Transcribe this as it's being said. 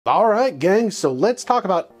All right, gang, so let's talk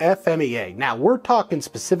about FMEA. Now, we're talking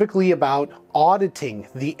specifically about auditing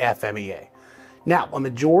the FMEA. Now, a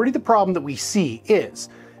majority of the problem that we see is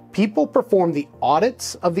people perform the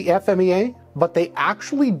audits of the FMEA, but they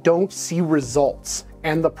actually don't see results.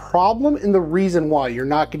 And the problem and the reason why you're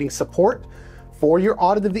not getting support for your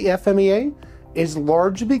audit of the FMEA is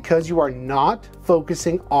largely because you are not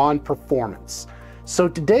focusing on performance. So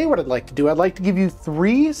today what I'd like to do, I'd like to give you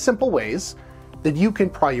 3 simple ways that you can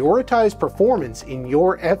prioritize performance in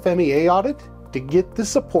your FMEA audit to get the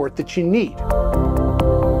support that you need.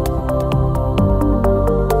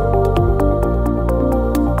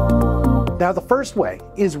 Now, the first way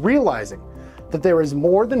is realizing that there is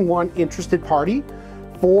more than one interested party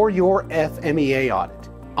for your FMEA audit.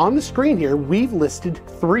 On the screen here, we've listed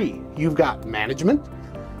 3. You've got management,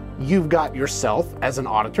 you've got yourself as an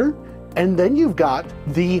auditor, and then you've got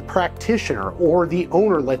the practitioner or the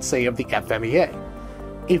owner, let's say, of the FMEA.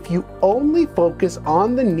 If you only focus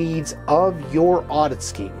on the needs of your audit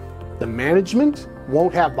scheme, the management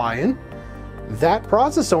won't have buy-in, that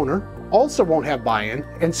process owner also won't have buy-in,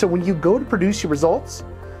 and so when you go to produce your results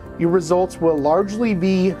will largely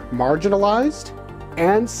be marginalized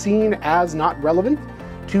and seen as not relevant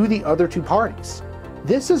to the other 2 parties.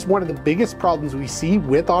 This is one of the biggest problems we see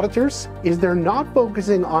with auditors, is they're not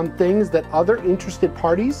focusing on things that other interested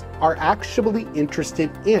parties are actually interested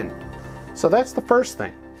in. So that's the first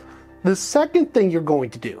thing. The second thing you're going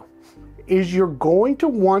to do is you're going to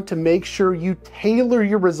want to make sure you tailor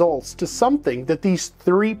your results to something that these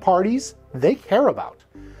 3 parties, they care about.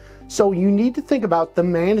 So you need to think about the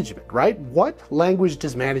management, right? What language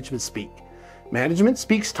does management speak? Management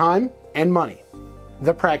speaks time and money.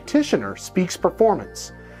 The practitioner speaks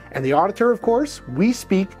performance. And the auditor, of course, we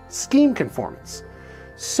speak scheme conformance.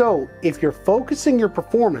 So if you're focusing your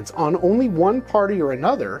performance on only one party or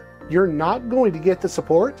another, you're not going to get the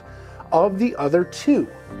support of the other 2.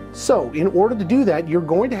 So in order to do that, you're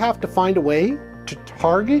going to have to find a way to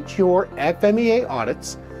target your FMEA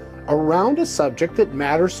audits around a subject that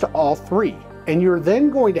matters to all 3. And you're then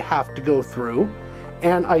going to have to go through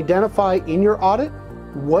and identify in your audit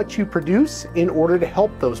what you produce in order to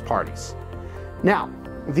help those parties. Now,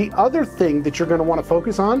 the other thing that you're going to want to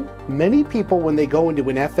focus on, many people when they go into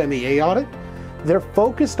an FMEA audit, they're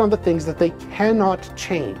focused on the things that they cannot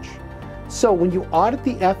change. So when you audit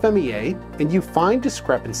the FMEA and you find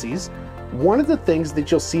discrepancies, one of the things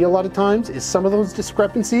that you'll see a lot of times is some of those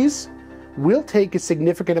discrepancies will take a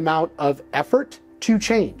significant amount of effort to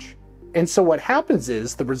change. And so what happens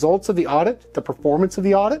is the results of the audit, the performance of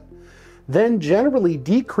the audit, then generally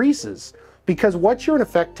decreases, because what you're in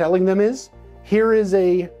effect telling them is, here is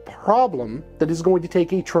a problem that is going to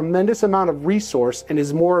take a tremendous amount of resource and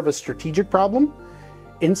is more of a strategic problem,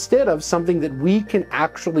 instead of something that we can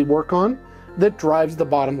actually work on that drives the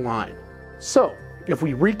bottom line. So if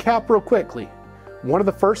we recap real quickly, one of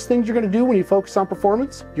the first things you're going to do when you focus on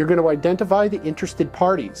performance, you're going to identify the interested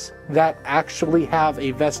parties that actually have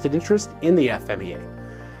a vested interest in the FMEA.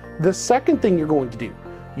 The second thing you're going to do,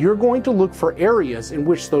 you're going to look for areas in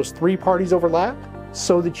which those 3 parties overlap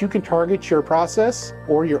so that you can target your process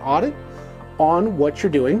or your audit on what you're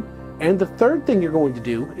doing. And the third thing you're going to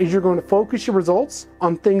do is you're going to focus your results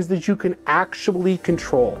on things that you can actually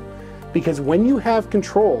control. Because when you have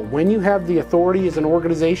control, when you have the authority as an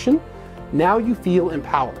organization, now you feel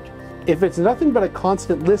empowered. If it's nothing but a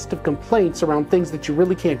constant list of complaints around things that you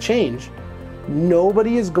really can't change,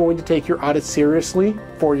 nobody is going to take your audit seriously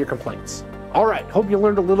for your complaints. All right, hope you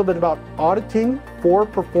learned a little bit about auditing for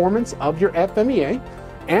performance of your FMEA.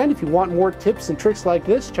 And if you want more tips and tricks like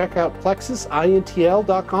this, check out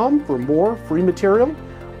plexusintl.com for more free material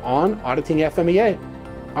on auditing FMEA.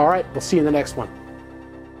 All right, we'll see you in the next one.